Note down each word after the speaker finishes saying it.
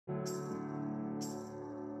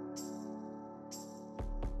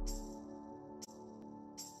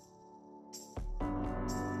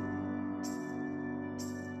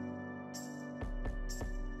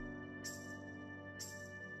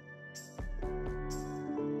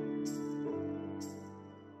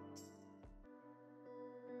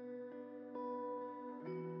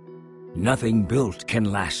Nothing built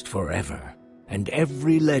can last forever, and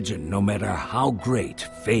every legend, no matter how great,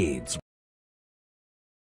 fades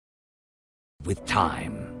with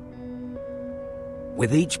time.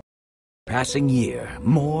 With each passing year,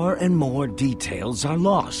 more and more details are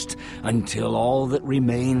lost, until all that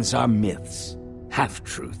remains are myths,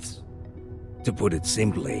 half-truths. To put it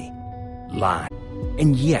simply, lies.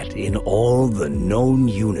 And yet, in all the known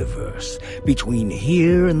universe, between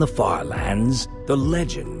here and the far lands, the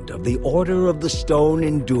legend of the Order of the Stone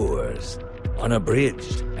endures,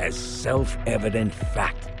 unabridged as self-evident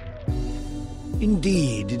fact.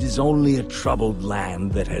 Indeed, it is only a troubled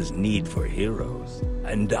land that has need for heroes,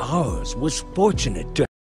 and ours was fortunate to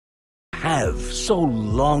have, so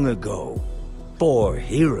long ago, 4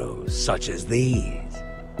 heroes such as these.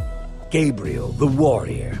 Gabriel the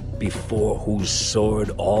warrior, before whose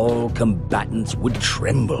sword all combatants would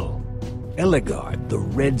tremble. Eligard the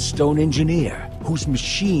redstone engineer, whose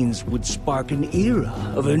machines would spark an era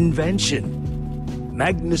of invention.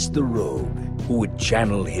 Magnus the rogue, who would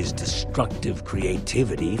channel his destructive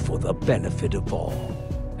creativity for the benefit of all.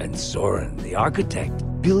 And Soren the architect,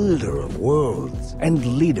 builder of worlds,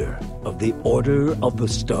 and leader of the Order of the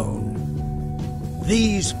Stone.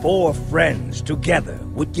 These 4 friends together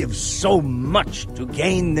would give so much to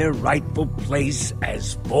gain their rightful place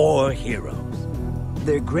as 4 heroes.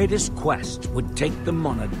 Their greatest quest would take them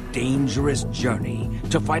on a dangerous journey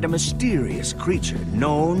to fight a mysterious creature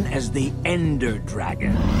known as the Ender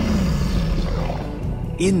Dragon.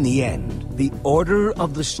 In the end, the Order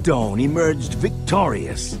of the Stone emerged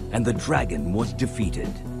victorious, and the dragon was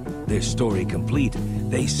defeated. Their story complete,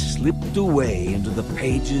 they slipped away into the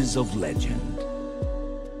pages of legend.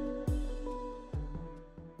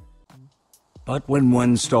 But when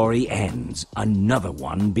one story ends, another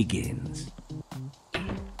one begins.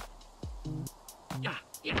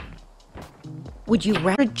 Would you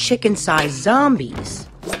rather chicken-sized zombies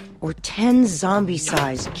or 10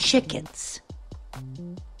 zombie-sized chickens?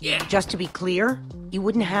 Yeah. Just to be clear, you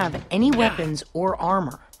wouldn't have any weapons or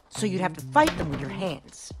armor, so you'd have to fight them with your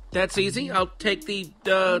hands. That's easy. I'll take the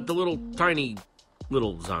little tiny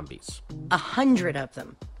little zombies. 100 of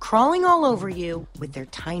them, crawling all over you with their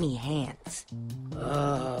tiny hands.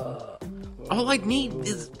 All I'd need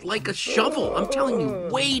is like a shovel. I'm telling you,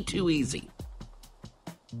 way too easy.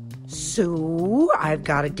 So, I've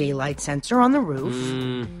got a daylight sensor on the roof.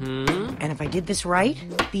 Mm-hmm. And if I did this right,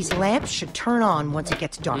 these lamps should turn on once it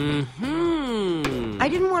gets dark. Mm-hmm. I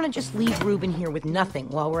didn't want to just leave Ruben here with nothing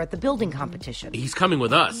while we're at the building competition. He's coming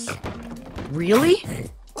with us. Really?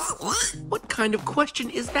 What kind of question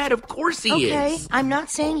is that? Of course he is. Okay, I'm not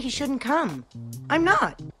saying he shouldn't come. I'm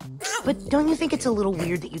not. But don't you think it's a little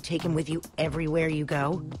weird that you take him with you everywhere you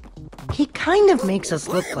go? He kind of makes us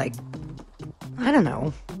look like, I don't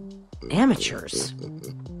know, amateurs.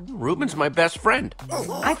 Ruben's my best friend.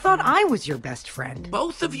 I thought I was your best friend.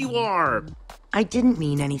 Both of you are. I didn't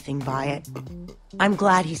mean anything by it. I'm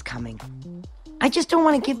glad he's coming. I just don't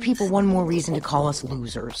want to give people one more reason to call us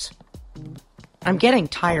losers. I'm getting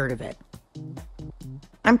tired of it.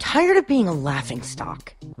 I'm tired of being a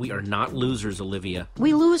laughingstock. We are not losers, Olivia.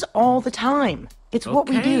 We lose all the time. It's what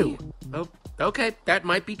we do. Oh, okay, that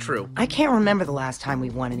might be true. I can't remember the last time we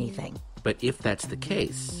won anything. But if that's the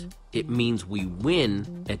case, it means we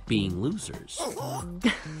win at being losers.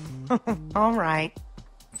 All right.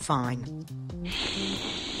 Fine. You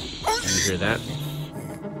hear that?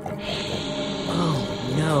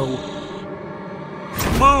 Oh, no.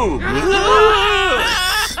 Move!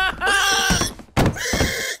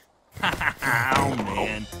 Oh,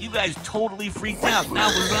 man. You guys totally freaked out. Now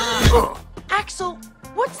we're on. Axel,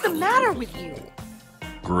 what's the matter with you?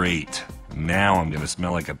 Great. Now I'm gonna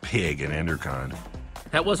smell like a pig at EnderCon.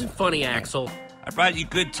 That wasn't funny, Axel. I brought you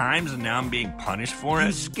good times and now I'm being punished for You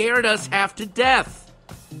it? scared us half to death.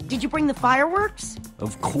 Did you bring the fireworks?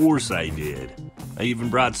 Of course I did. I even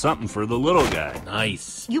brought something for the little guy.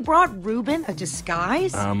 Nice. You brought Ruben a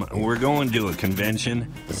disguise? We're going to a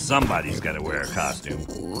convention. Somebody's gotta wear a costume.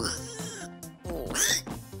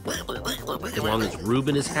 As long as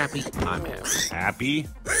Ruben is happy, I'm happy. Happy?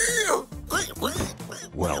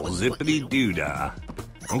 Well, zippity-doo-dah.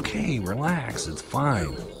 Okay, relax, it's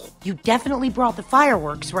fine. You definitely brought the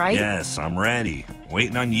fireworks, right? Yes, I'm ready.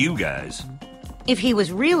 Waiting on you guys. If he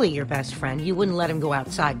was really your best friend, you wouldn't let him go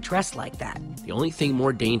outside dressed like that. The only thing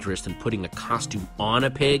more dangerous than putting a costume on a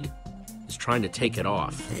pig is trying to take it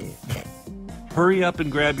off. Hurry up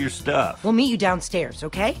and grab your stuff. We'll meet you downstairs,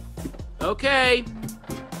 okay? Okay.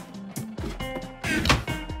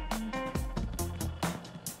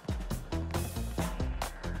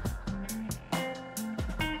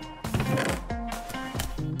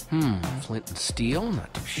 flint and steel,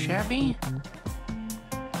 not too shabby.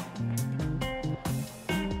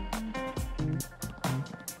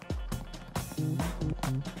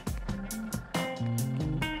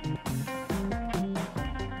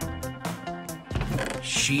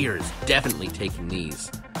 Shears, definitely taking these.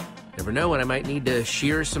 Never know when I might need to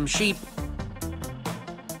shear some sheep.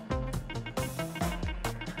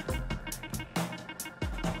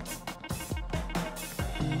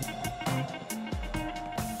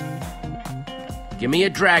 Give me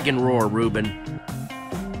a dragon roar, Reuben.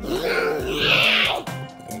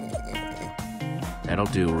 That'll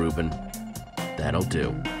do, Reuben. That'll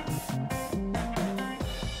do.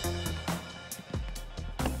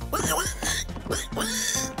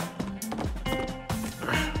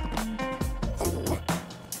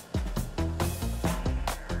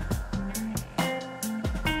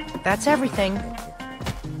 That's everything.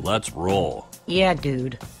 Let's roll. Yeah,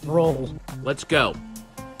 dude. Roll. Let's go.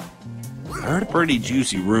 I heard a pretty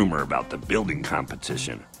juicy rumor about the building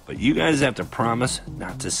competition, but you guys have to promise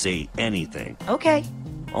not to say anything. Okay.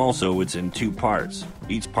 Also, it's in 2 parts,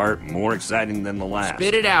 each part more exciting than the last.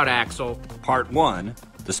 Spit it out, Axel. Part 1,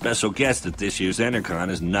 the special guest at this year's Endercon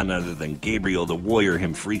is none other than Gabriel the Warrior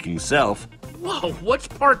him freaking self. Whoa, what's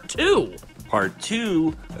part 2? Part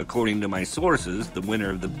 2, according to my sources, the winner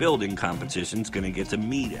of the building competition's gonna get to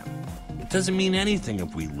meet him. It doesn't mean anything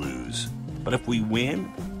if we lose, but if we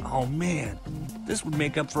win, oh man, this would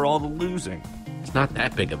make up for all the losing. It's not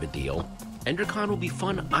that big of a deal. EnderCon will be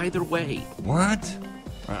fun either way. What?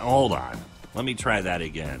 Hold on. Let me try that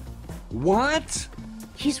again. What?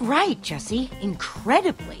 He's right, Jesse.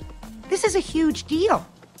 Incredibly. This is a huge deal.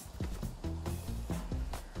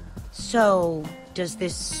 So, does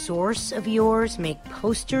this source of yours make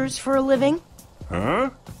posters for a living? Huh?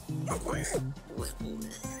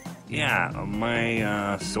 Yeah,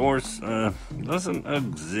 my source doesn't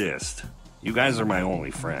exist. You guys are my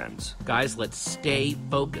only friends. Guys, let's stay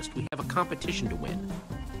focused. We have a competition to win.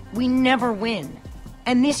 We never win.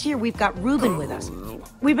 And this year we've got Reuben with us.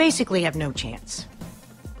 We basically have no chance.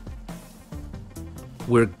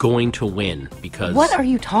 We're going to win because... What are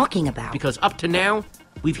you talking about? Because up to now,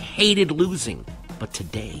 we've hated losing. But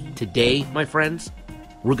today, my friends,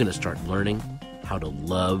 we're gonna start learning how to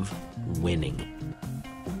love winning.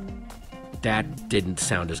 That didn't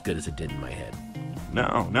sound as good as it did in my head. No,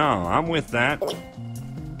 I'm with that.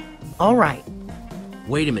 All right.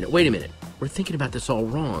 Wait a minute. We're thinking about this all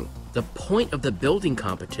wrong. The point of the building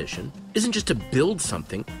competition isn't just to build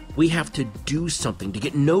something. We have to do something to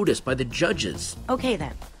get noticed by the judges. Okay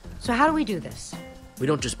then. So how do we do this? We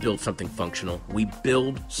don't just build something functional. We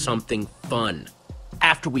build something fun.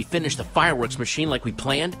 After we finish the fireworks machine like we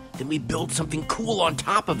planned, then we build something cool on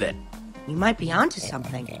top of it. You might be onto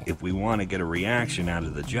something. If we want to get a reaction out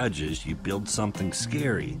of the judges, you build something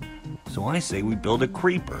scary. So I say we build a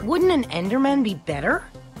creeper. Wouldn't an Enderman be better?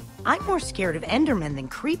 I'm more scared of Endermen than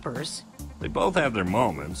creepers. They both have their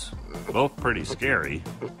moments. Both pretty scary.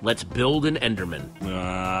 Let's build an Enderman.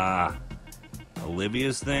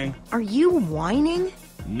 Olivia's thing? Are you whining?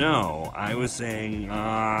 No, I was saying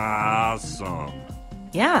awesome.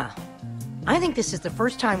 Yeah. I think this is the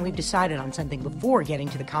first time we've decided on something before getting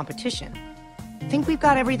to the competition. Think we've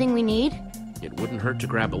got everything we need? It wouldn't hurt to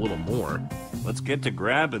grab a little more. Let's get to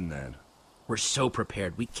grabbing then. We're so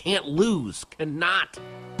prepared. We can't lose. Cannot.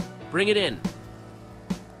 Bring it in.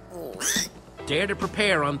 Dare to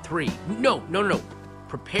prepare on 3. No.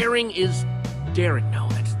 Preparing is daring. No,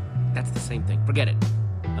 that's the same thing. Forget it.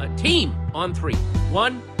 Team on 3.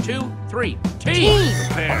 1, 2, 3. Team!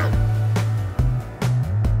 Prepare.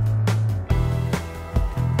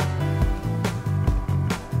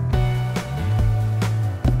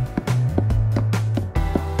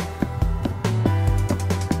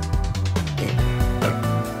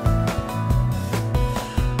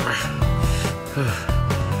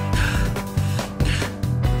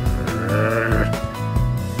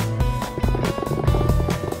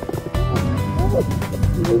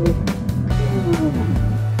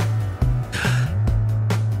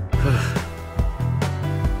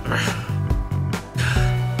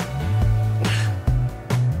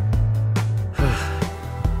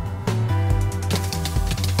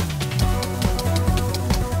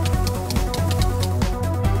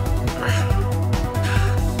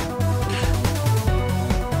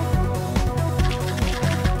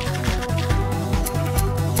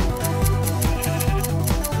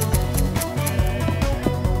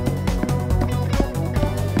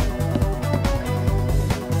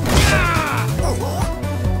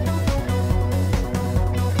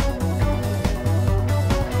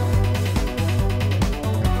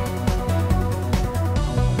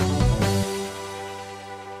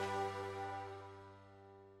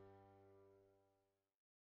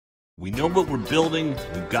 We know what we're building.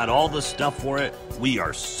 We've got all the stuff for it. We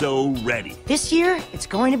are so ready. This year, it's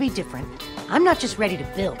going to be different. I'm not just ready to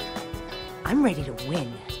build. I'm ready to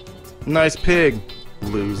win. Nice pig,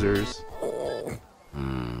 losers.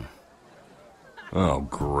 Oh,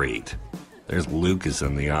 great. There's Lucas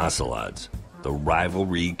and the Ocelots. The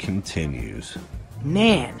rivalry continues.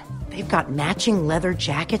 Man, they've got matching leather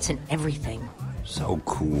jackets and everything. So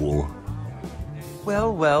cool.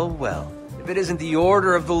 Well, well, well. If it isn't the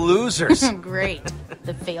order of the losers. Great.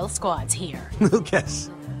 The fail squad's here. Lucas,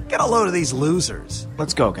 get a load of these losers.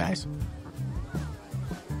 Let's go, guys.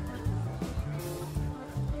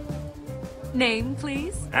 Name,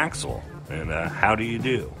 please? Axel, and how do you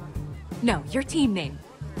do? No, your team name.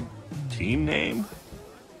 Team name?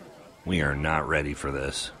 We are not ready for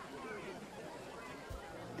this.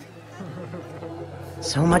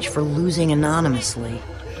 So much for losing anonymously.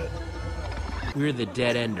 We're the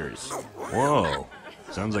Dead Enders. Whoa,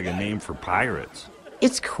 sounds like a name for pirates.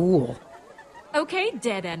 It's cool. Okay,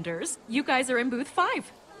 Dead Enders. You guys are in booth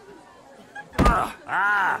 5.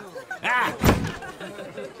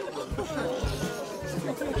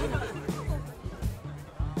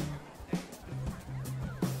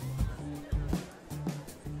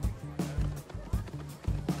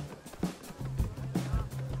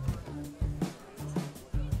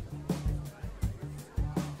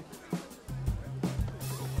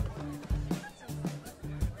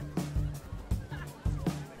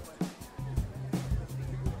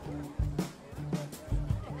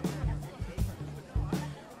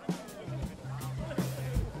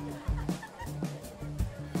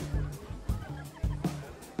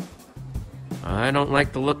 I don't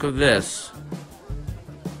like the look of this.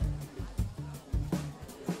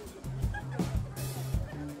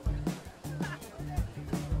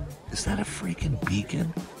 Is that a freaking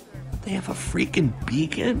beacon? They have a freaking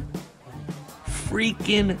beacon?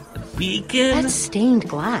 Freaking beacon? That's stained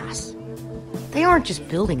glass. They aren't just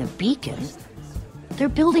building a beacon. They're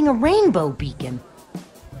building a rainbow beacon.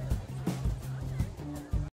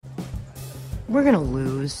 We're gonna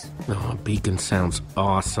lose. Oh, beacon sounds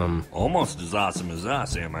awesome. Almost as awesome as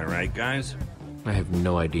us, am I right, guys? I have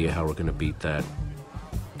no idea how we're gonna beat that.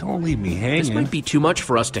 Don't leave me hanging. This might be too much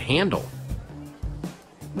for us to handle.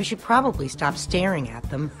 We should probably stop staring at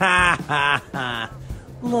them. Ha ha ha.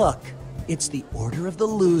 Look, it's the order of the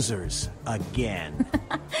losers again.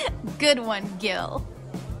 Good one, Gil.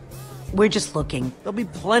 We're just looking. There'll be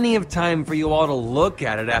plenty of time for you all to look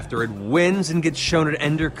at it after it wins and gets shown at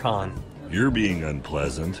EnderCon. You're being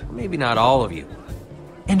unpleasant. Maybe not all of you.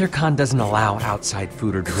 EnderCon doesn't allow outside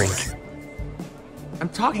food or drink. I'm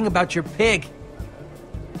talking about your pig.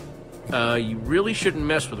 You really shouldn't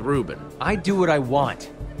mess with Reuben. I do what I want.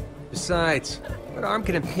 Besides, what harm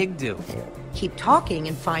can a pig do? Keep talking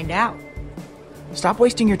and find out. Stop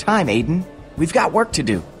wasting your time, Aiden. We've got work to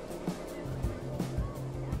do.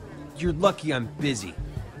 You're lucky I'm busy.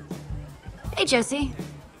 Hey, Jesse.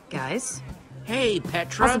 Guys, Hey,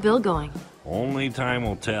 Petra. how's the build going? Only time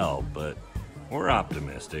will tell, but we're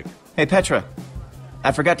optimistic. Hey, Petra.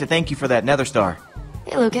 I forgot to thank you for that nether star.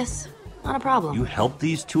 Hey, Lucas. Not a problem. You help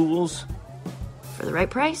these tools? For the right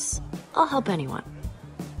price, I'll help anyone.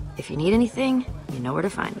 If you need anything, you know where to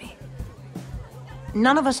find me.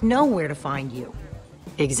 None of us know where to find you.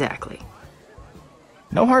 Exactly.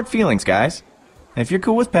 No hard feelings, guys. And if you're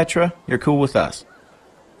cool with Petra, you're cool with us.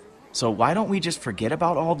 So why don't we just forget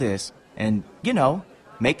about all this and, you know,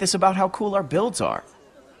 make this about how cool our builds are?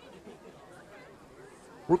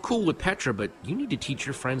 We're cool with Petra, but you need to teach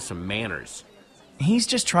your friend some manners. He's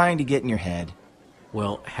just trying to get in your head.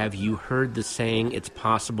 Well, have you heard the saying, it's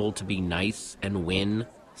possible to be nice and win?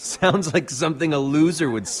 Sounds like something a loser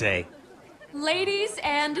would say. Ladies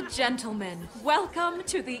and gentlemen, welcome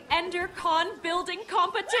to the EnderCon building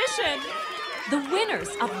competition. The winners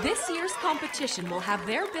of this year's competition will have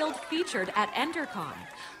their build featured at EnderCon.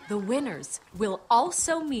 The winners will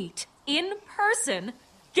also meet, in person,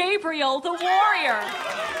 Gabriel the Warrior.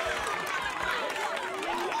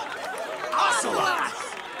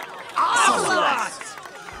 Ocelots! Ocelots!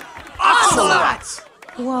 Ocelots!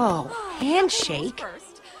 Whoa, handshake?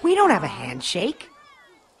 We don't have a handshake.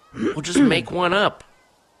 We'll just make one up.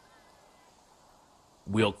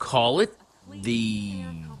 We'll call it the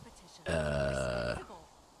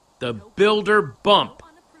Builder Bump.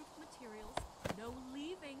 Unapproved materials, no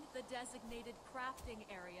leaving the designated crafting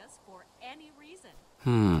areas for any reason.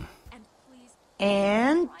 And please,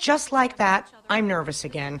 And just like that, I'm nervous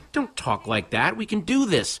again. Don't talk like that. We can do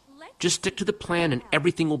this. Just stick to the plan and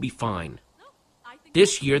everything will be fine. I think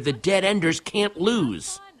This year, the Dead Enders can't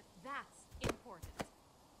lose. fun. That's important.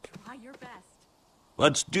 Try your best.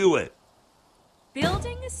 Let's do it.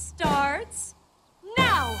 Building starts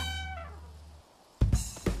now!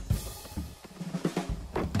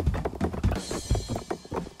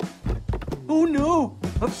 Oh no!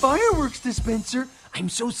 A fireworks dispenser! I'm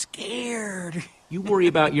so scared! You worry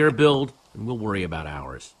about your build, and we'll worry about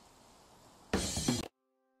ours.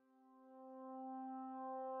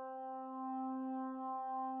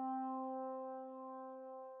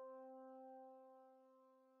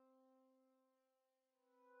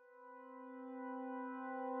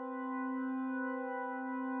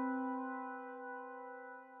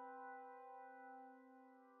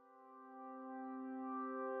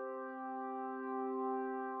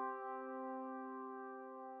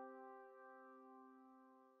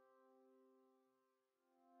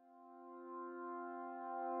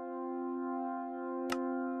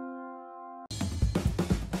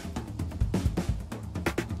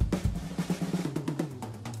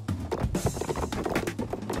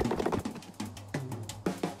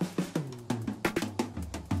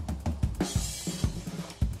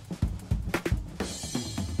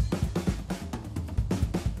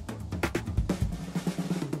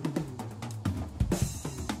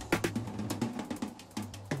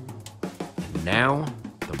 Now,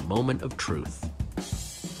 the moment of truth.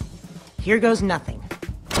 Here goes nothing.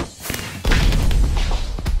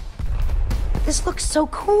 This looks so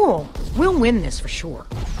cool. We'll win this for sure.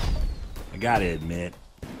 I gotta admit,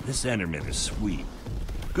 this Enderman is sweet.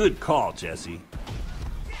 Good call, Jesse.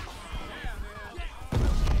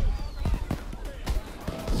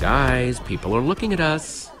 Guys, people are looking at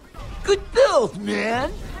us. Good build,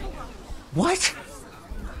 man! What?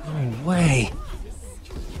 No way.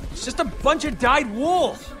 It's just a bunch of dyed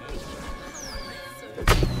wool.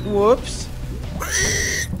 Whoops.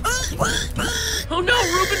 Oh no,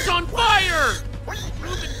 Ruben's on fire!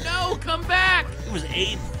 Ruben, no, come back! It was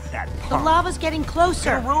Aiden, that The punk. lava's getting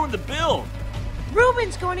closer. Gonna ruin the build.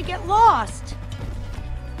 Ruben's going to get lost.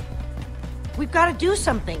 We've got to do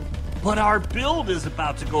something. But our build is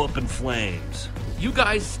about to go up in flames. You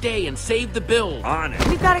guys stay and save the build. On it.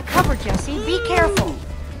 We've got it covered, Jesse. Be careful.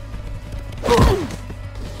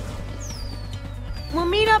 We'll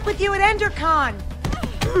meet up with you at EnderCon.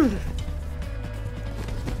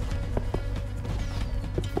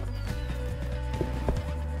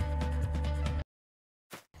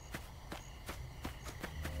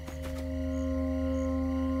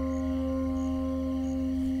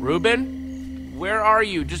 Ruben, where are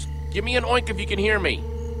you? Just give me an oink if you can hear me.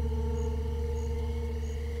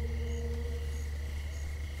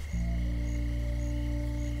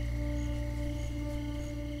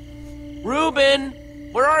 Ruben,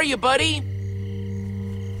 where are you, buddy?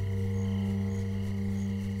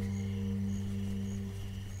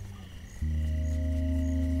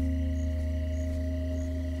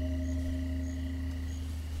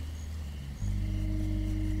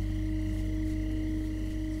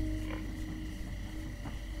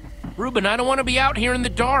 Ruben, I don't want to be out here in the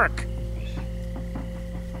dark.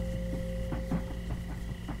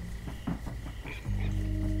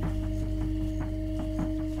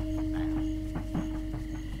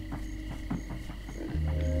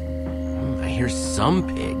 I hear some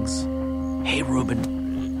pigs. Hey,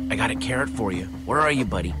 Ruben, I got a carrot for you. Where are you,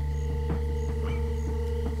 buddy?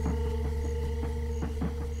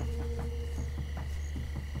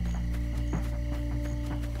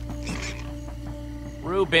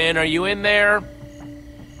 Ruben, are you in there?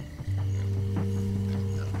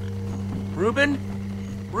 Ruben?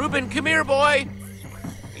 Ruben, come here, boy!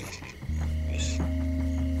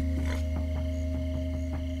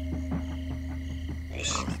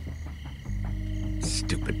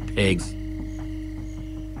 Stupid pigs.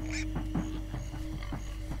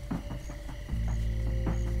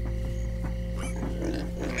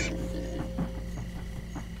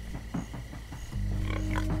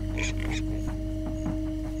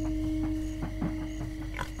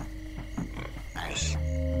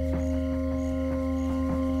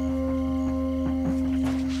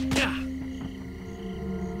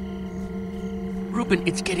 Ruben,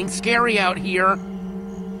 it's getting scary out here.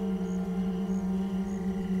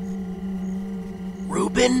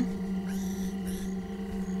 Ruben?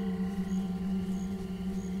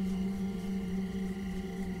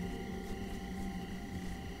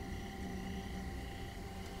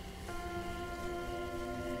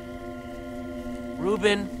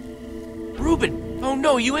 Ruben? Ruben! Oh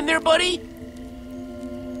no, you in there, buddy?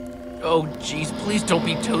 Oh, jeez, please don't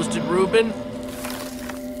be toasted, Ruben.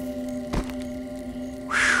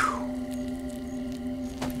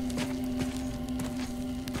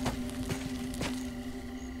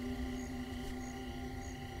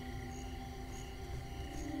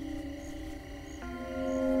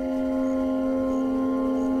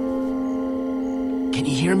 Can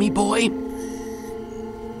you hear me, boy?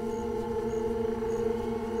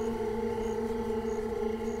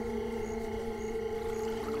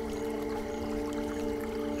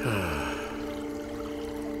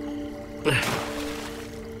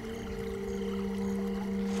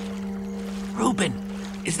 Reuben,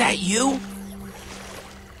 is that you?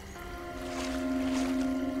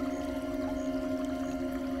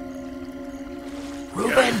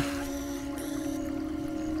 Reuben?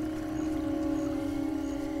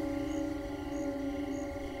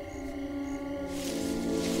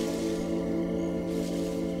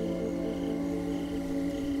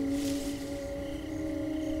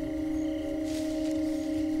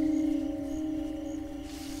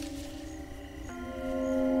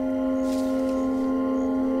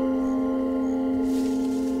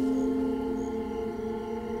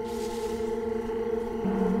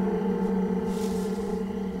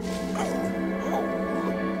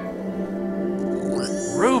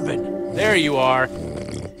 Reuben, there you are.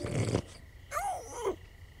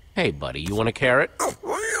 Hey, buddy, you want a carrot?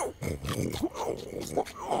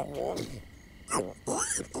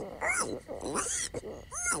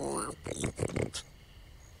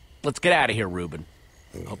 Let's get out of here, Reuben.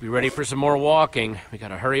 Hope you're ready for some more walking. We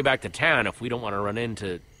gotta hurry back to town if we don't want to run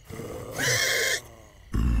into...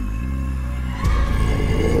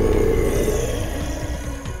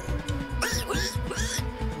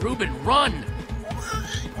 Reuben, run!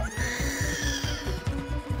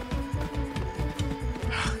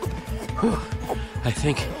 I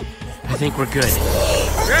think we're good.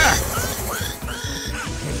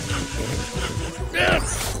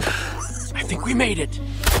 I think we made it.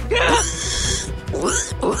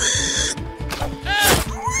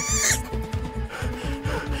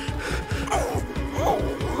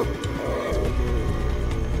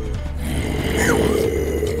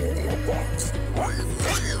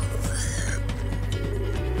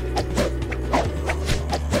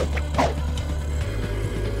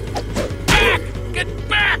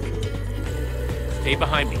 Stay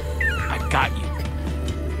behind me. I got you.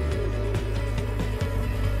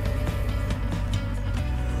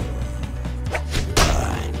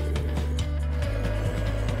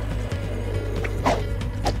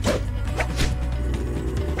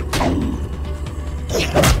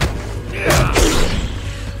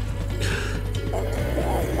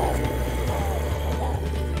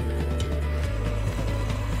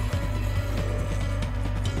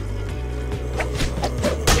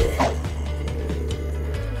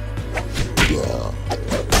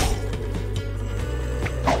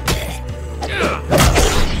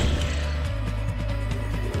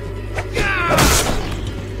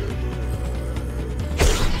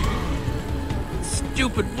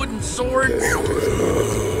 Stupid wooden sword.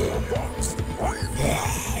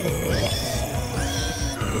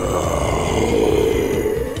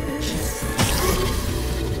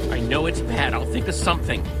 I know it's bad. I'll think of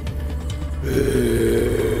something.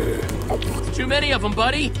 It's too many of them,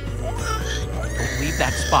 buddy. Don't leave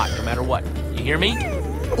that spot, no matter what. You hear me?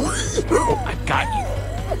 I've got you.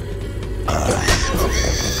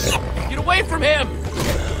 Get away from him!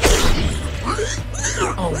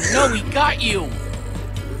 Oh no, he got you!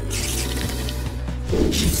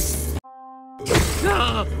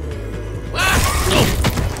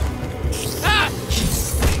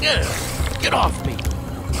 Get off me!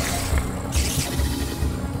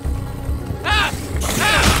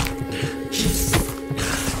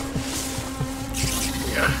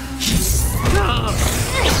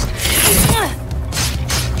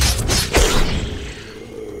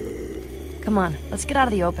 Come on, let's get out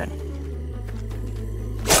of the open.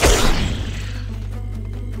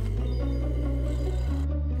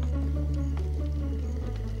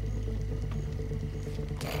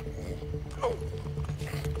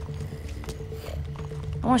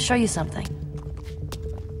 I want to show you something.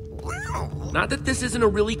 Not that this isn't a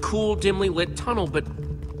really cool, dimly lit tunnel, but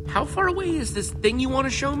how far away is this thing you want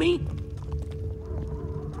to show me?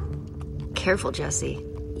 Careful, Jesse.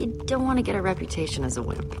 You don't want to get a reputation as a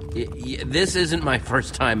wimp. This isn't my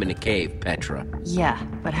first time in a cave, Petra. Yeah,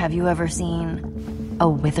 but have you ever seen a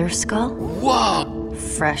wither skull? Whoa!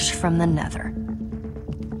 Fresh from the nether.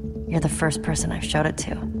 You're the first person I've showed it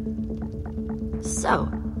to.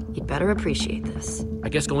 So, you'd better appreciate this. I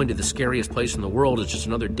guess going to the scariest place in the world is just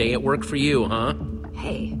another day at work for you, huh?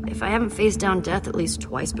 Hey, if I haven't faced down death at least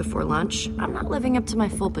twice before lunch, I'm not living up to my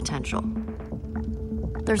full potential.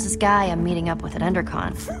 There's this guy I'm meeting up with at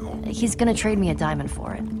EnderCon. He's gonna trade me a diamond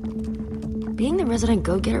for it. Being the resident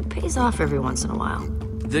go-getter pays off every once in a while.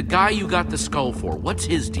 The guy you got the skull for, what's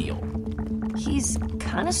his deal? He's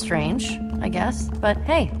kinda strange, I guess. But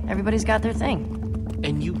hey, everybody's got their thing.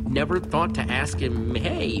 And you never thought to ask him,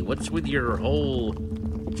 hey, what's with your whole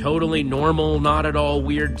totally normal, not at all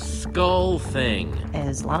weird skull thing?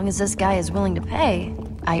 As long as this guy is willing to pay,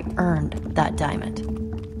 I earned that diamond.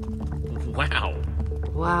 Wow.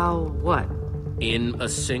 Wow, what? In a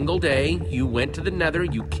single day, you went to the Nether,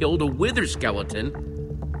 you killed a wither skeleton.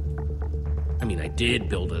 I mean, I did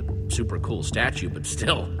build a super cool statue, but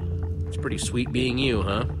still, it's pretty sweet being you,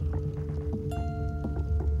 huh?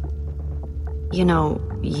 You know,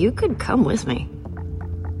 you could come with me.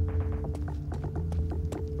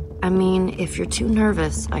 I mean, if you're too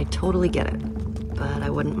nervous, I totally get it. But I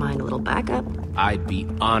wouldn't mind a little backup. I'd be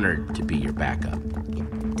honored to be your backup. You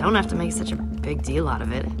don't have to make such a big deal out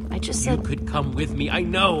of it. I just said... You could come with me. I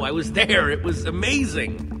know, I was there. It was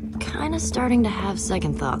amazing. Kinda starting to have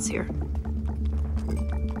second thoughts here.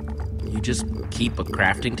 You just keep a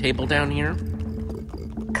crafting table down here?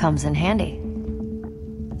 Comes in handy.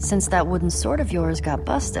 Since that wooden sword of yours got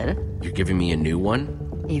busted... You're giving me a new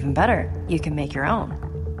one? Even better, you can make your own.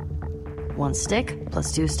 1 stick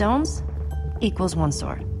plus 2 stones equals 1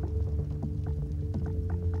 sword.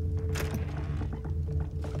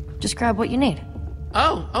 Just grab what you need.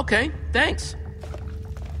 Oh, okay, thanks.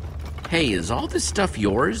 Hey, is all this stuff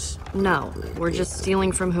yours? No, we're just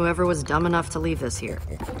stealing from whoever was dumb enough to leave this here.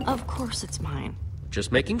 Of course it's mine.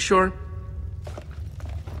 Just making sure.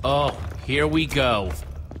 Oh, here we go.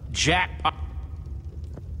 Jackpot.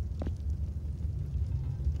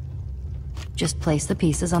 Just place the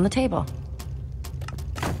pieces on the table.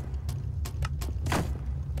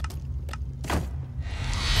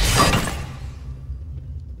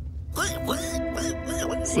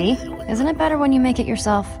 See? Isn't it better when you make it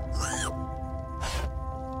yourself?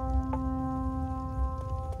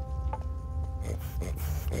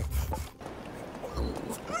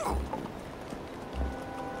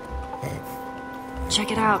 Check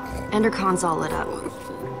it out. Endercon's all lit up.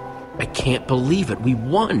 I can't believe it. We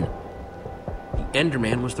won. The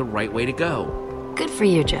Enderman was the right way to go. Good for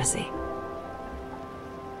you, Jesse.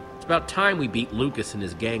 It's about time we beat Lucas and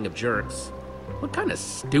his gang of jerks. What kind of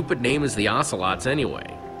stupid name is the Ocelots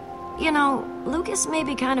anyway? You know, Lucas may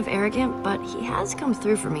be kind of arrogant, but he has come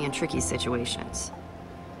through for me in tricky situations.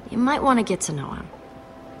 You might want to get to know him.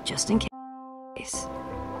 Just in case.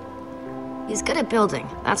 He's good at building,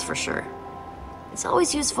 that's for sure. It's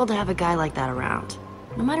always useful to have a guy like that around,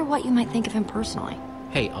 no matter what you might think of him personally.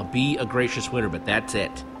 Hey, I'll be a gracious winner, but that's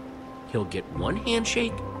it. He'll get 1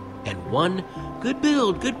 handshake and 1 good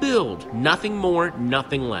build. Nothing more,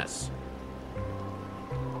 nothing less.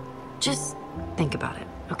 Just think about it,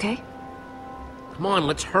 okay? Come on,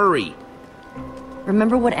 let's hurry.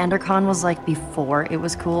 Remember what Endercon was like before it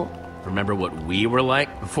was cool? Remember what we were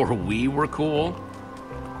like before we were cool?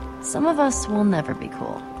 Some of us will never be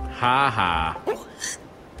cool. Ha ha.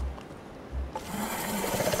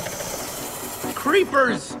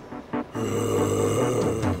 Creepers!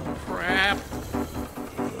 Crap.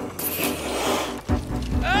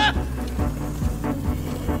 Ah!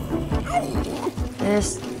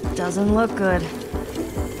 This doesn't look good.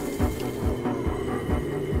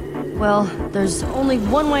 Well, there's only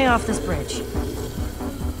one way off this bridge.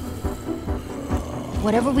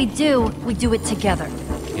 Whatever we do it together.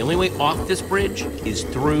 The only way off this bridge is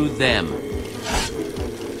through them.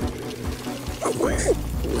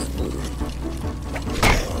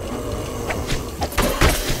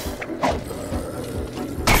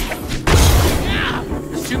 Yeah,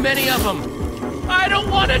 there's too many of them. I don't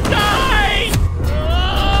want to die!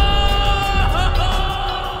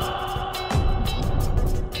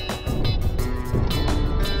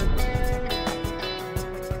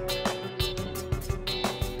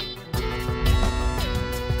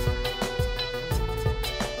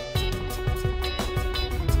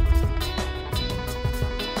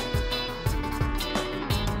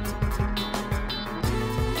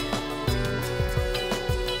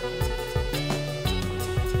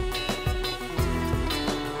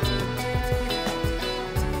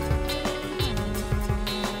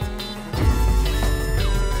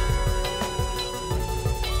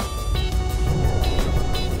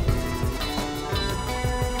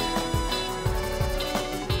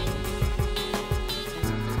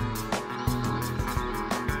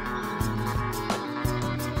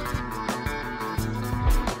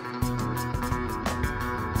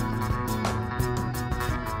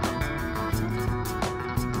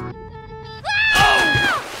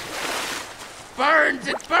 Burns!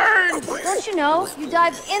 It burns! Don't you know? You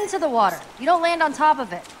dive into the water. You don't land on top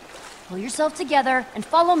of it. Pull yourself together and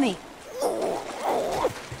follow me.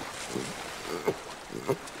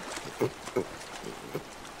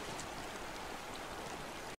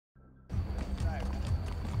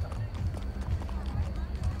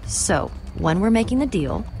 So, when we're making the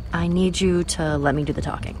deal, I need you to let me do the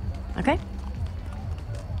talking, okay?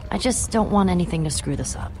 I just don't want anything to screw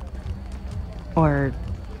this up. Or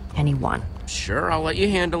anyone. Sure, I'll let you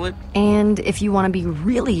handle it. And if you want to be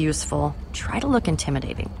really useful, try to look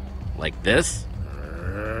intimidating. Like this?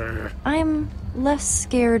 I'm less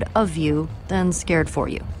scared of you than scared for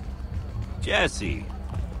you. Jesse.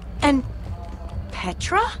 And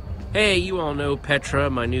Petra? Hey, you all know Petra,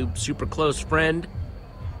 my new super close friend.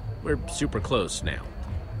 We're super close now.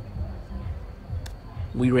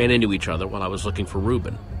 We ran into each other while I was looking for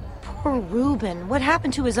Reuben. Poor Reuben. What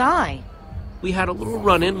happened to his eye? We had a little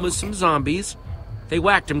run-in with some zombies. They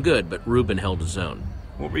whacked him good, but Reuben held his own.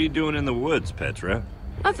 What were you doing in the woods, Petra?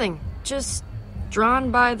 Nothing. Just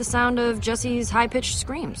drawn by the sound of Jessie's high-pitched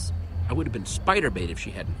screams. I would have been spider bait if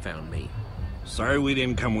she hadn't found me. Sorry we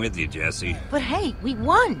didn't come with you, Jesse. But hey, we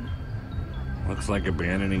won. Looks like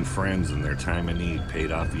abandoning friends in their time of need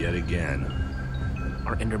paid off yet again.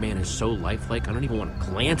 Our Enderman is so lifelike, I don't even want to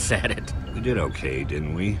glance at it. We did okay,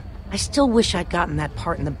 didn't we? I still wish I'd gotten that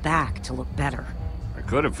part in the back to look better. I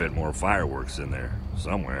could have fit more fireworks in there,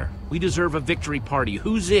 somewhere. We deserve a victory party.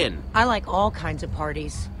 Who's in? I like all kinds of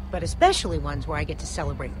parties, but especially ones where I get to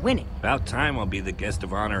celebrate winning. About time I'll be the guest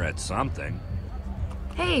of honor at something.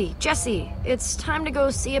 Hey, Jessie, it's time to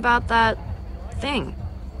go see about that thing.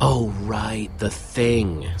 Oh, right, the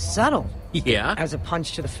thing. Subtle. Yeah? As a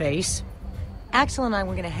punch to the face. Axel and I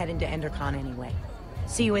were gonna head into EnderCon anyway.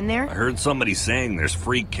 See you in there? I heard somebody saying there's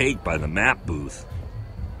free cake by the map booth.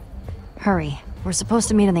 Hurry. We're supposed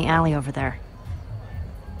to meet in the alley over there.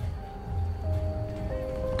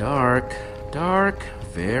 Dark, dark,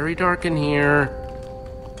 very dark in here.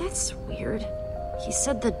 That's weird. He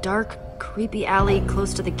said the dark, creepy alley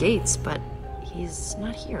close to the gates, but he's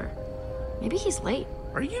not here. Maybe he's late.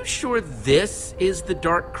 Are you sure this is the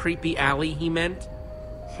dark, creepy alley he meant?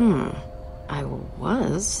 I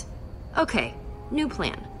was. Okay, new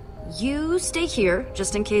plan. You stay here,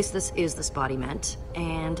 just in case this is the spot he meant,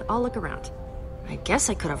 and I'll look around. I guess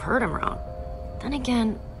I could have heard him wrong. Then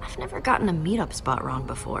again, I've never gotten a meetup spot wrong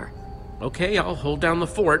before. Okay, I'll hold down the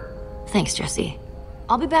fort. Thanks, Jesse.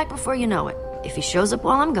 I'll be back before you know it. If he shows up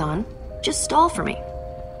while I'm gone, just stall for me.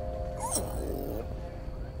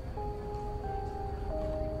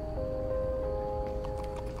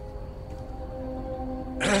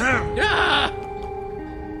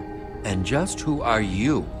 And just who are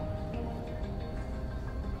you?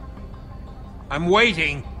 I'm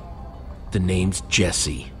waiting. The name's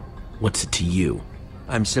Jesse. What's it to you?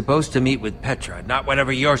 I'm supposed to meet with Petra, not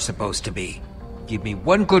whatever you're supposed to be. Give me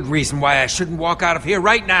one good reason why I shouldn't walk out of here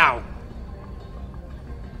right now.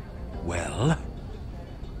 Well?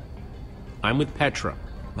 I'm with Petra.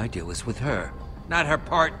 My deal is with her, not her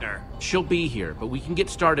partner. She'll be here, but we can get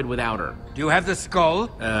started without her. Do you have the skull?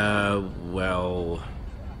 Well...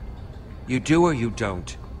 You do or you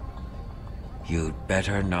don't? You'd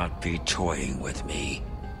better not be toying with me.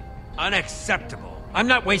 Unacceptable. I'm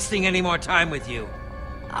not wasting any more time with you.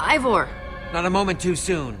 Ivor! Not a moment too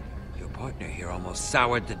soon. Your partner here almost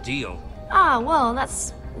soured the deal. Ah, well,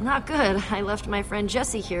 that's not good. I left my friend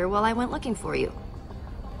Jesse here while I went looking for you.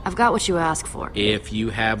 I've got what you asked for. If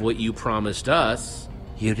you have what you promised us...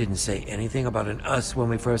 You didn't say anything about an us when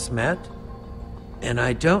we first met? And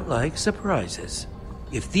I don't like surprises.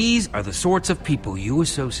 If these are the sorts of people you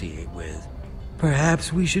associate with,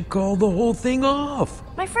 perhaps we should call the whole thing off.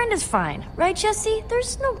 My friend is fine, right, Jesse?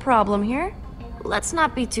 There's no problem here. Let's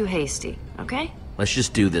not be too hasty, okay? Let's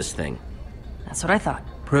just do this thing. That's what I thought.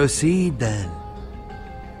 Proceed, then.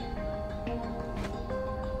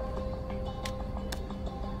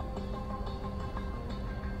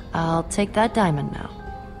 I'll take that diamond now.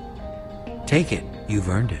 Take it. You've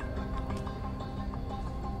earned it.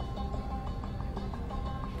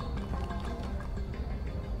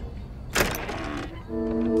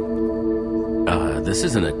 This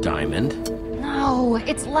isn't a diamond. No,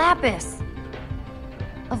 it's lapis.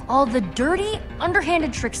 Of all the dirty,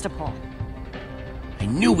 underhanded tricks to pull. I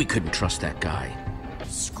knew we couldn't trust that guy.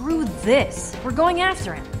 Screw this. We're going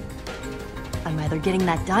after him. I'm either getting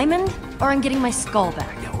that diamond, or I'm getting my skull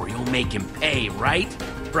back. Yeah, or you'll make him pay, right?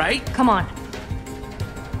 Right? Come on.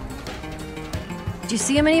 Do you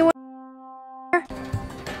see him anywhere?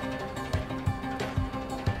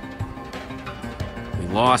 We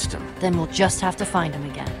lost him. Then we'll just have to find him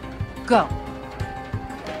again. Go.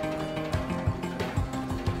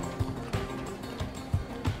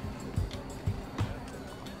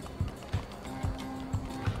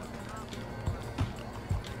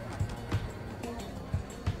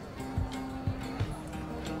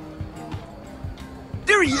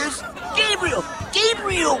 There he is! Gabriel!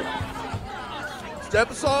 Gabriel! Step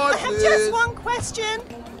aside, I have please. just one question.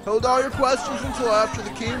 Hold all your questions until after the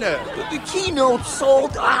keynote. But the keynote's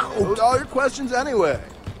sold out. Hold all your questions anyway.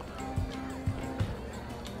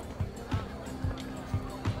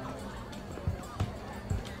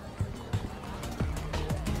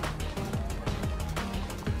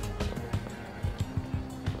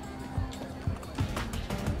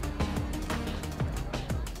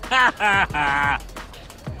 Ha ha ha!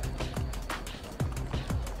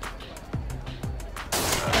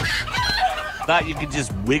 Thought you could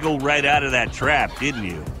just wiggle right out of that trap, didn't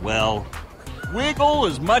you? Well, wiggle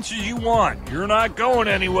as much as you want. You're not going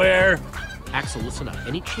anywhere. Axel, listen up.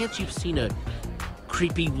 Any chance you've seen a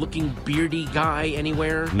creepy-looking beardy guy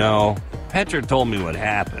anywhere? No. Petra told me what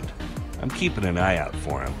happened. I'm keeping an eye out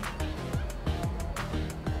for him.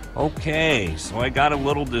 Okay, so I got a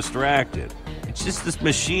little distracted. It's just this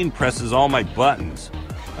machine presses all my buttons.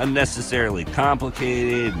 Unnecessarily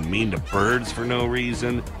complicated and mean to birds for no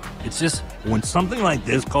reason. It's just, when something like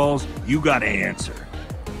this calls, you gotta answer.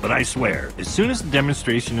 But I swear, as soon as the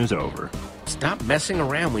demonstration is over... Stop messing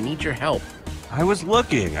around, we need your help. I was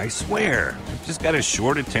looking, I swear. I've just got a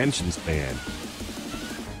short attention span.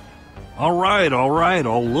 Alright,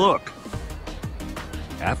 I'll look.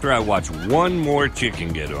 After I watch one more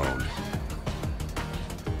chicken get owned.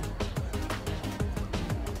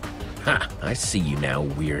 Ha, I see you now,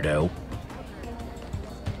 weirdo.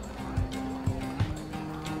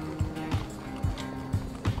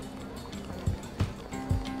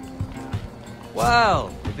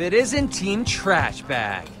 Well, if it isn't Team Trash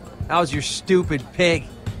Bag. How's your stupid pig?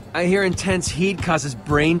 I hear intense heat causes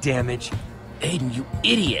brain damage. Aiden, you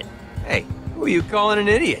idiot. Hey, who are you calling an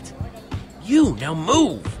idiot? You, now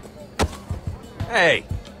move. Hey.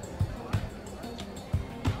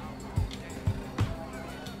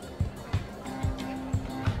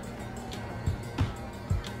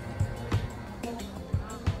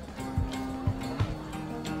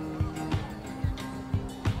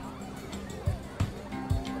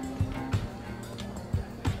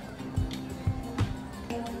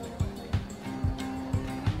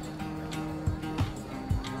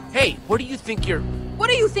 Hey, what do you think you're... What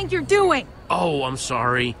do you think you're doing? Oh, I'm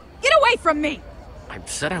sorry. Get away from me! I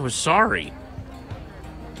said I was sorry.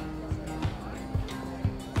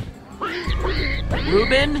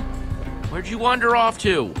 Reuben? Where'd you wander off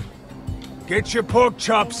to? Get your pork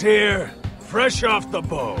chops here, fresh off the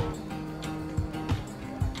bone.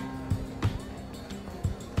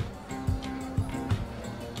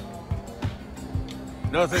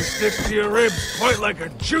 Nothing sticks to your ribs quite like a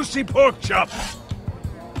juicy pork chop.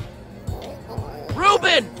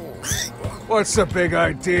 Reuben! What's the big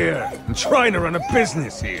idea? I'm trying to run a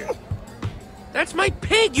business here. That's my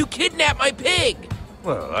pig! You kidnapped my pig!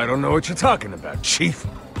 Well, I don't know what you're talking about, Chief.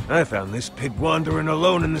 I found this pig wandering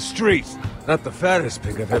alone in the streets. Not the fattest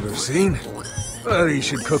pig I've ever seen. But he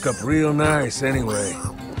should cook up real nice anyway.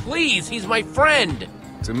 Please, he's my friend!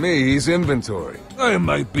 To me, he's inventory. I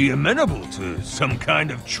might be amenable to some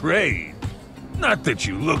kind of trade. Not that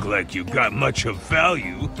you look like you got much of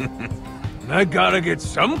value. I gotta get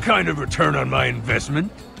some kind of return on my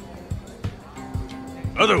investment.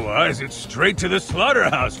 Otherwise, it's straight to the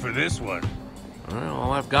slaughterhouse for this one. Well,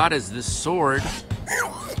 all I've got is this sword.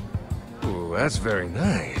 Ooh, that's very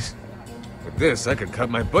nice. With this, I could cut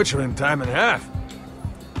my butchering time in half.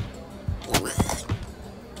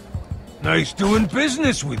 Nice doing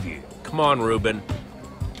business with you. Come on, Reuben.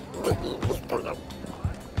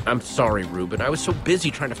 I'm sorry, Reuben. I was so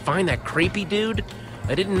busy trying to find that creepy dude,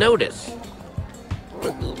 I didn't notice.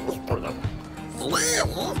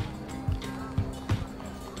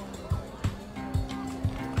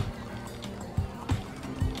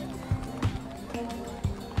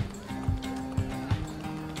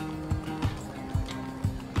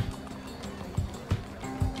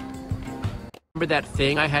 Remember that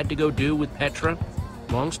thing I had to go do with Petra?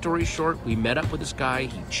 Long story short, we met up with this guy,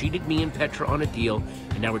 he cheated me and Petra on a deal,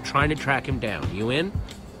 and now we're trying to track him down. You in?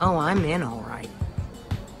 Oh, I'm in, all right.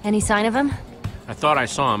 Any sign of him? I thought I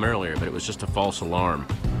saw him earlier, but it was just a false alarm.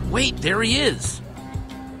 Wait, there he is!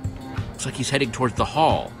 Looks like he's heading towards the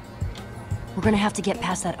hall. We're gonna have to get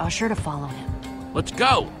past that usher to follow him. Let's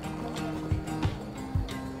go!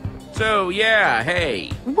 So, yeah, hey.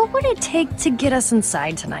 What would it take to get us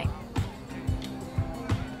inside tonight?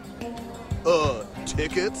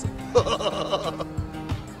 Tickets?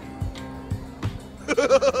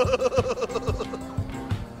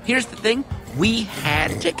 Here's the thing. We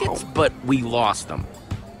had tickets, but we lost them.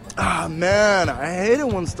 Ah, man, I hate it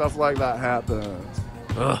when stuff like that happens.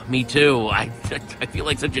 Ugh, me too. I feel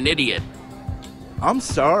like such an idiot. I'm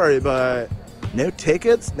sorry, but no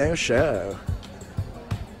tickets, no show.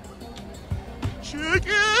 Chief!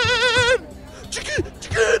 Chicken! Chicken!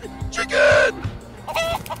 Chicken! Chicken!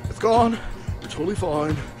 It's gone. You're totally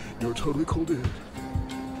fine. You're a totally cool dude.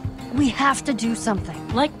 We have to do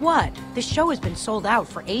something. Like what? This show has been sold out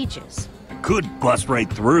for ages. I could bust right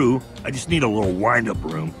through. I just need a little wind-up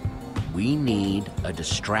room. We need a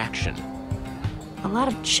distraction. A lot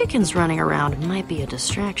of chickens running around might be a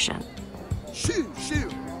distraction. Shoo! Shoo!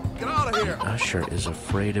 Get out of here! Usher is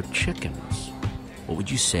afraid of chickens. What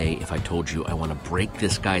would you say if I told you I want to break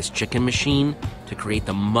this guy's chicken machine to create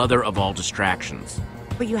the mother of all distractions?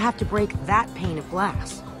 But you have to break that pane of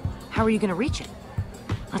glass. How are you going to reach it?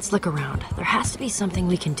 Let's look around. There has to be something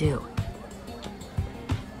we can do.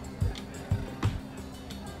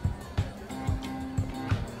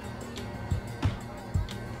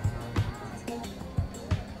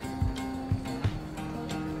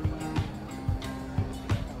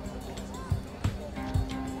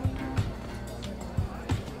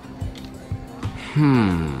 I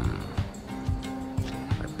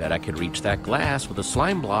bet I could reach that glass with a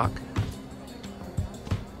slime block.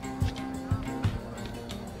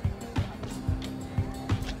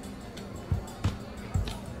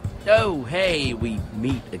 Oh, hey, we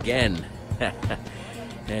meet again.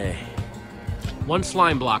 Hey. One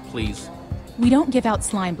slime block, please. We don't give out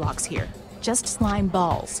slime blocks here, just slime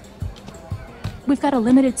balls. We've got a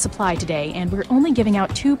limited supply today, and we're only giving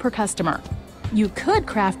out 2 per customer. You could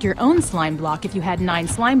craft your own slime block if you had 9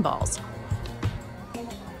 slime balls.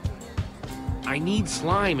 I need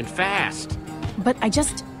slime and fast. But I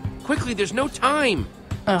just... Quickly, there's no time.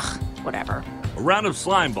 Ugh, whatever. A round of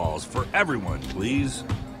slime balls for everyone, please.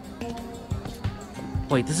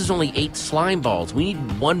 Wait, this is only 8 slime balls. We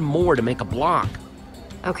need 1 more to make a block.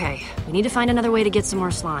 Okay, we need to find another way to get some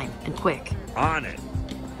more slime, and quick. On it.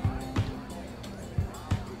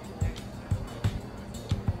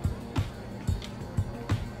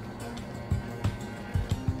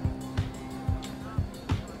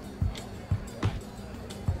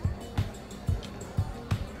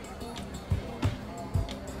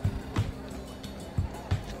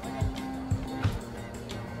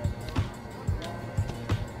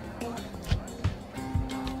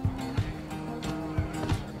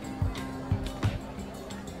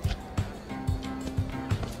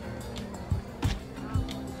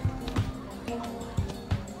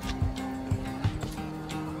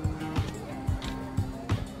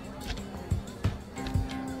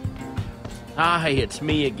 Hi, it's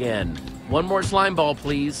me again. 1 more slime ball,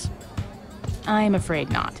 please. I'm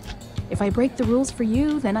afraid not. If I break the rules for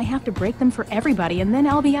you, then I have to break them for everybody, and then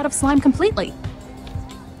I'll be out of slime completely.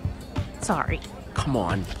 Sorry. Come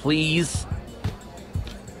on, please.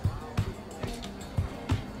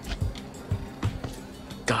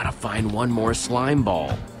 Gotta find 1 more slime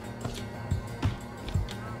ball.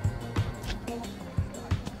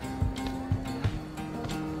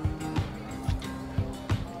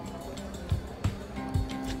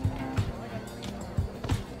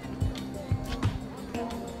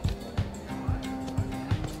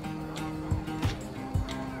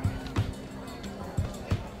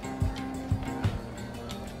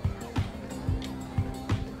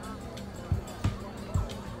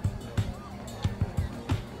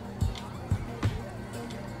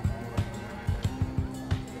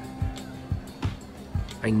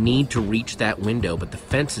 I need to reach that window, but the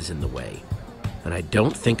fence is in the way. And I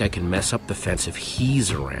don't think I can mess up the fence if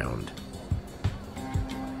he's around.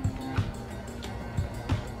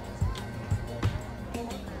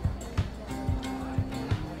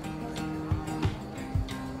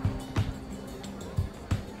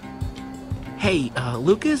 Hey,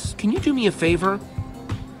 Lucas, can you do me a favor?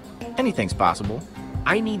 Anything's possible.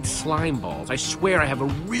 I need slime balls. I swear I have a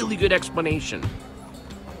really good explanation.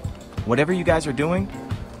 Whatever you guys are doing,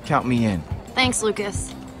 count me in. Thanks,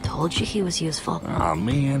 Lucas. Told you he was useful. Oh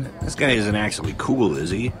man, this guy isn't actually cool, is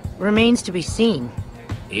he? Remains to be seen.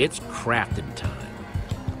 It's crafting time.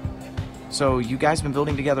 So, you guys been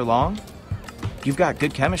building together long? You've got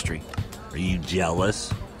good chemistry. Are you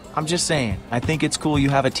jealous? I'm just saying, I think it's cool you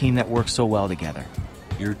have a team that works so well together.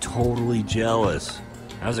 You're totally jealous.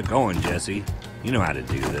 How's it going, Jesse? You know how to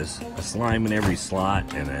do this. A slime in every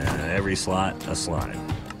slot, and every slot, a slime.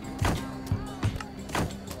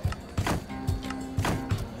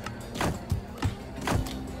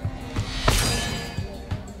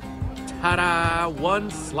 Ta-da!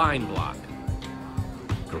 1 slime block.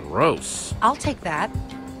 Gross. I'll take that.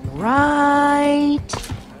 Right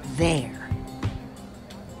there.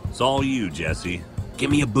 It's all you, Jesse.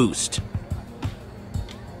 Give me a boost.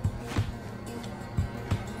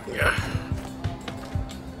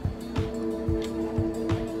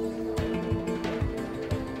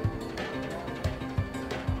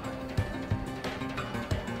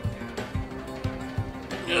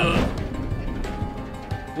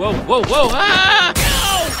 Whoa, whoa, whoa! Ah!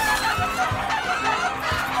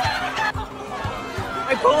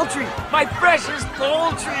 My poultry! My precious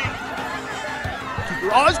poultry! Keep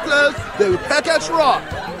your eyes closed. They will peck at your eye.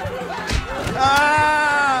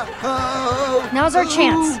 Ah! Oh! Now's our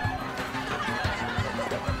chance.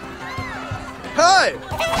 Hey!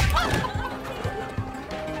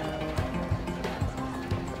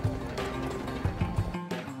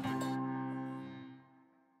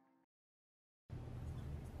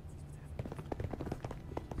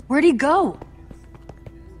 Where'd he go?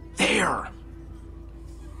 There!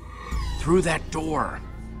 Through that door.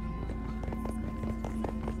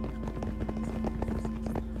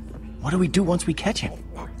 What do we do once we catch him?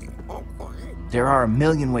 There are a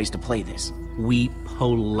million ways to play this. We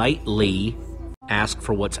politely ask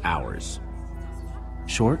for what's ours.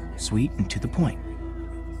 Short, sweet, and to the point.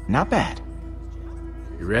 Not bad.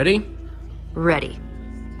 You ready? Ready.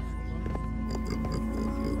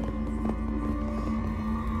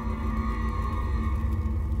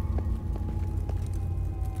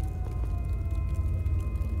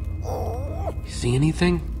 See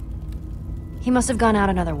anything? He must have gone out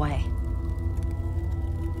another way.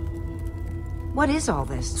 What is all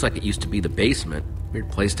this? Looks like it used to be the basement. Weird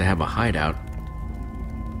place to have a hideout.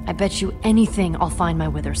 I bet you anything I'll find my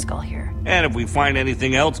wither skull here. And if we find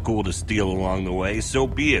anything else cool to steal along the way, so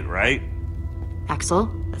be it, right?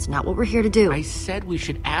 Axel, that's not what we're here to do. I said we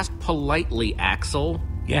should ask politely, Axel.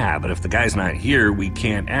 Yeah, but if the guy's not here, we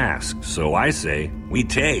can't ask. So I say, we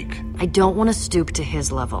take. I don't want to stoop to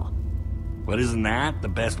his level. But isn't that the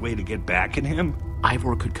best way to get back at him?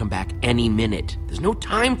 Ivor could come back any minute. There's no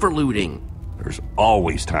time for looting. There's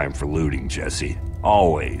always time for looting, Jesse.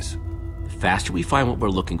 Always. The faster we find what we're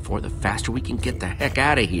looking for, the faster we can get the heck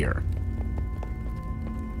out of here.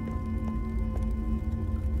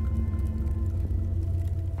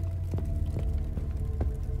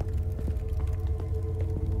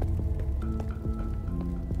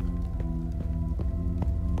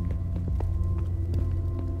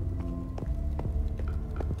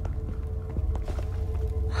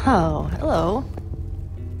 Oh, hello.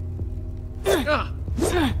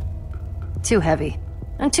 Too heavy.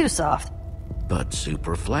 And too soft. But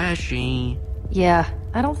super flashy. Yeah,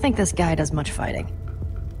 I don't think this guy does much fighting.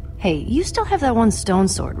 Hey, you still have that one stone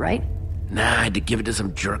sword, right? Nah, I had to give it to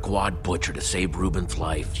some jerkwad butcher to save Reuben's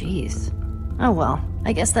life. Jeez. Oh well,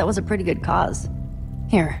 I guess that was a pretty good cause.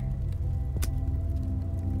 Here.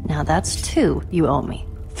 Now that's 2 you owe me.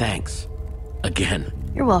 Thanks. Again.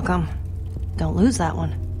 You're welcome. Don't lose that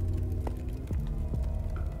one.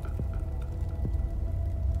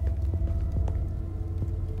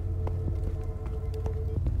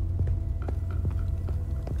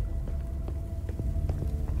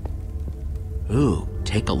 Ooh,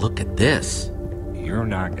 take a look at this. You're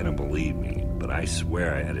not gonna believe me, but I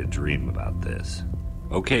swear I had a dream about this.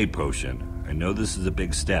 Okay, Potion, I know this is a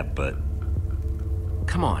big step, but...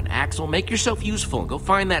 Come on, Axel, make yourself useful and go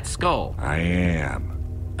find that skull. I am.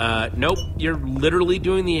 Nope, you're literally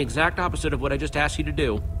doing the exact opposite of what I just asked you to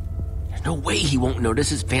do. There's no way he won't notice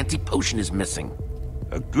his fancy potion is missing.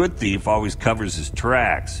 A good thief always covers his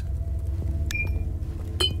tracks.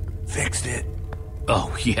 Fixed it.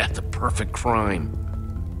 Oh, yeah, the perfect crime.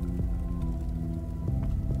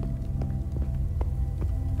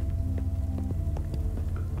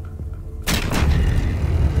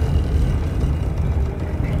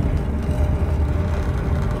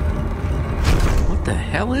 What the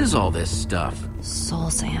hell is all this stuff?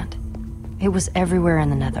 Soul sand. It was everywhere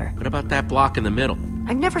in the Nether. What about that block in the middle?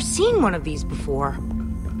 I've never seen one of these before.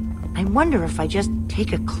 I wonder if I just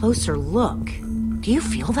take a closer look. Do you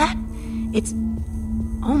feel that? It's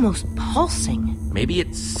almost pulsing. Maybe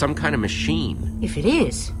it's some kind of machine. If it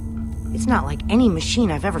is, it's not like any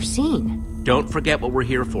machine I've ever seen. Don't forget what we're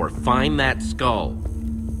here for. Find that skull.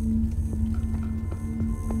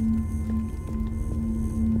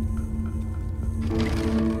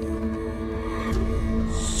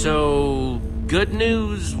 So, good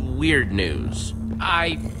news, weird news.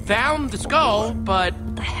 I found the skull, but...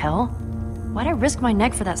 What the hell? Why'd I risk my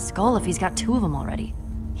neck for that skull if he's got 2 of them already?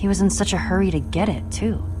 He was in such a hurry to get it,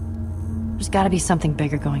 too. There's gotta be something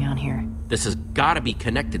bigger going on here. This has gotta be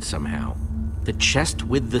connected somehow. The chest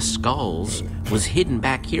with the skulls was hidden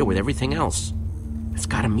back here with everything else. It's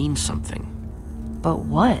gotta mean something. But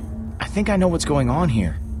what? I think I know what's going on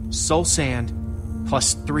here. Soul sand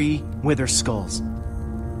plus 3 wither skulls.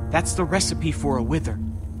 That's the recipe for a wither.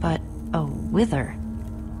 But a wither?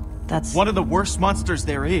 That's... one of the worst monsters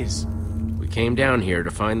there is. We came down here to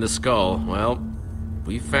find the skull. Well,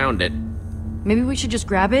 we found it. Maybe we should just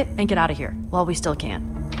grab it and get out of here, while we still can.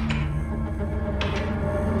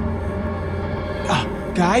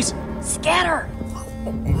 Guys? Scatter!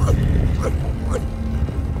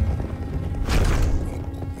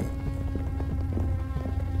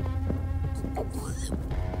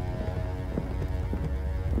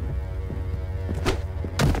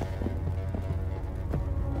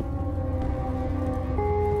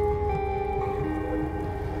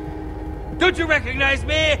 Don't you recognize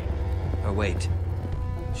me? Oh, wait.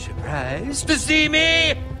 Surprised to see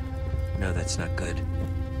me? No, that's not good.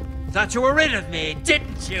 Thought you were rid of me,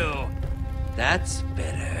 didn't you? That's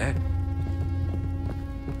better.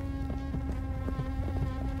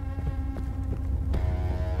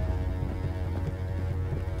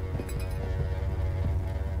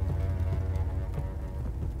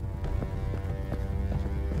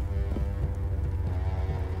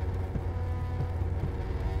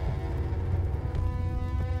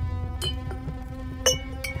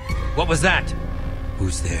 What was that?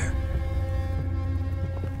 Who's there?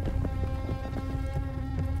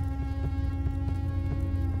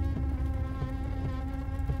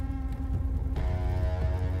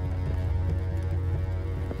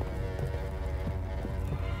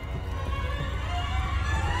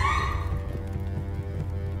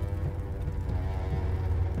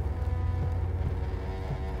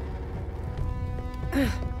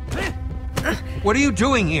 What are you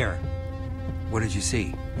doing here? What did you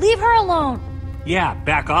see? Leave her alone! Yeah,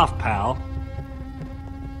 back off, pal.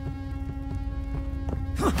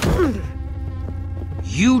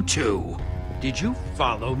 You two! Did you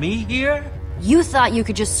follow me here? You thought you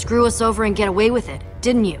could just screw us over and get away with it,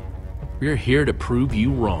 didn't you? We're here to prove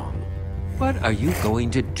you wrong. What are you going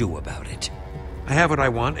to do about it? I have what I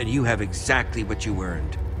want, and you have exactly what you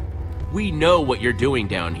earned. We know what you're doing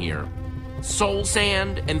down here. Soul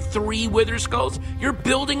sand and 3 wither skulls? You're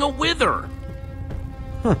building a wither!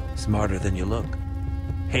 Huh, smarter than you look.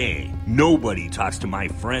 Hey, nobody talks to my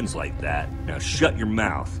friends like that. Now shut your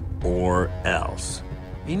mouth, or else.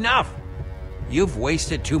 Enough! You've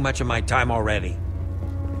wasted too much of my time already.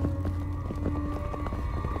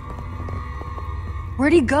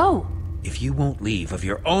 Where'd he go? If you won't leave of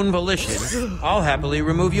your own volition, I'll happily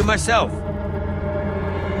remove you myself.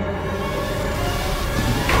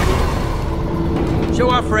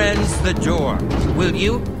 Show our friends the door, will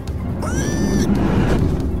you?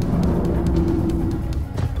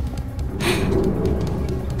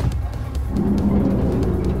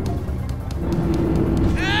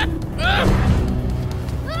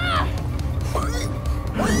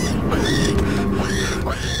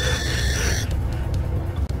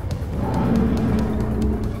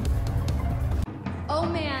 Oh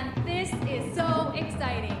man, this is so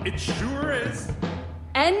exciting. It sure is.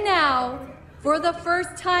 And now, for the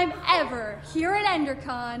first time ever here at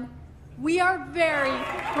EnderCon, we are very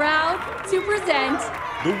proud to present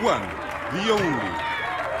The one, the only.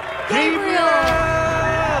 Gabriel!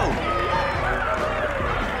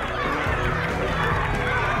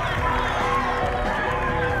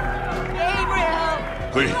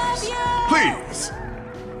 Please, please.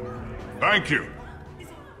 Thank you.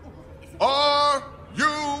 Are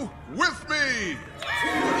you with me?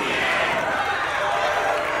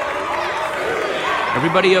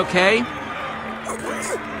 Everybody okay?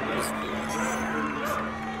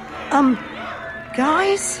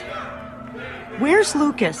 Guys? Where's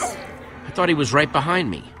Lucas? I thought he was right behind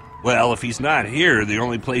me. Well, if he's not here, the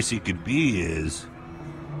only place he could be is...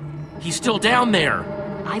 He's still down there.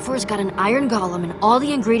 Ivor's got an iron golem and all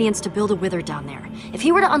the ingredients to build a wither down there. If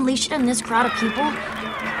he were to unleash it on this crowd of people,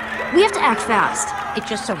 we have to act fast. It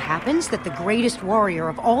just so happens that the greatest warrior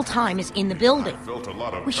of all time is in the building.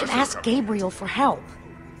 We should ask Gabriel for help.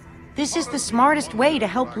 This is the smartest way to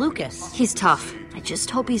help Lucas. He's tough. I just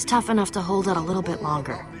hope he's tough enough to hold out a little bit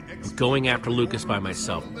longer. I'm going after Lucas by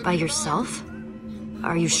myself. By yourself?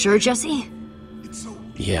 Are you sure, Jesse?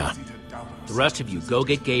 Yeah. The rest of you, go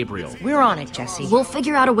get Gabriel. We're on it, Jesse. We'll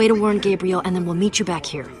figure out a way to warn Gabriel, and then we'll meet you back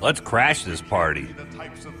here. Let's crash this party.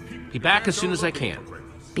 Be back as soon as I can.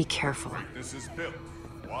 Be careful. This is built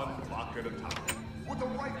one block at a time. With the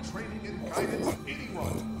right training and guidance,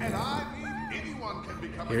 anyone, and I mean anyone, can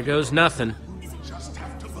become. Here goes nothing. You just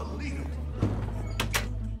have to believe it.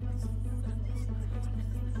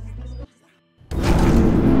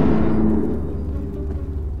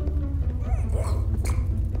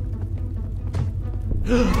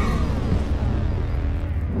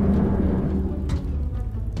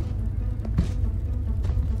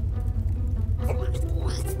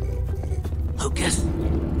 Lucas,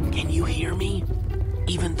 can you hear me?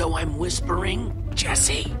 Even though I'm whispering?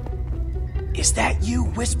 Jesse? Is that you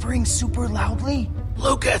whispering super loudly?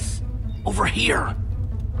 Lucas! Over here!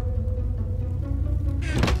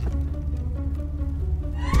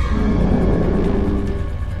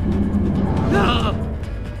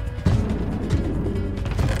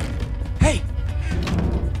 Hey!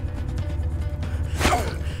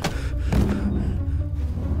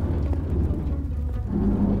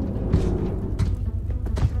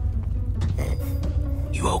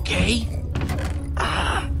 You okay?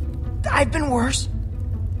 I've been worse.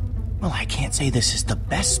 Well, I can't say this is the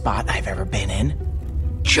best spot I've ever been in.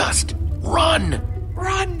 Just run!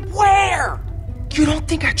 Run where? You don't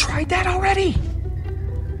think I tried that already?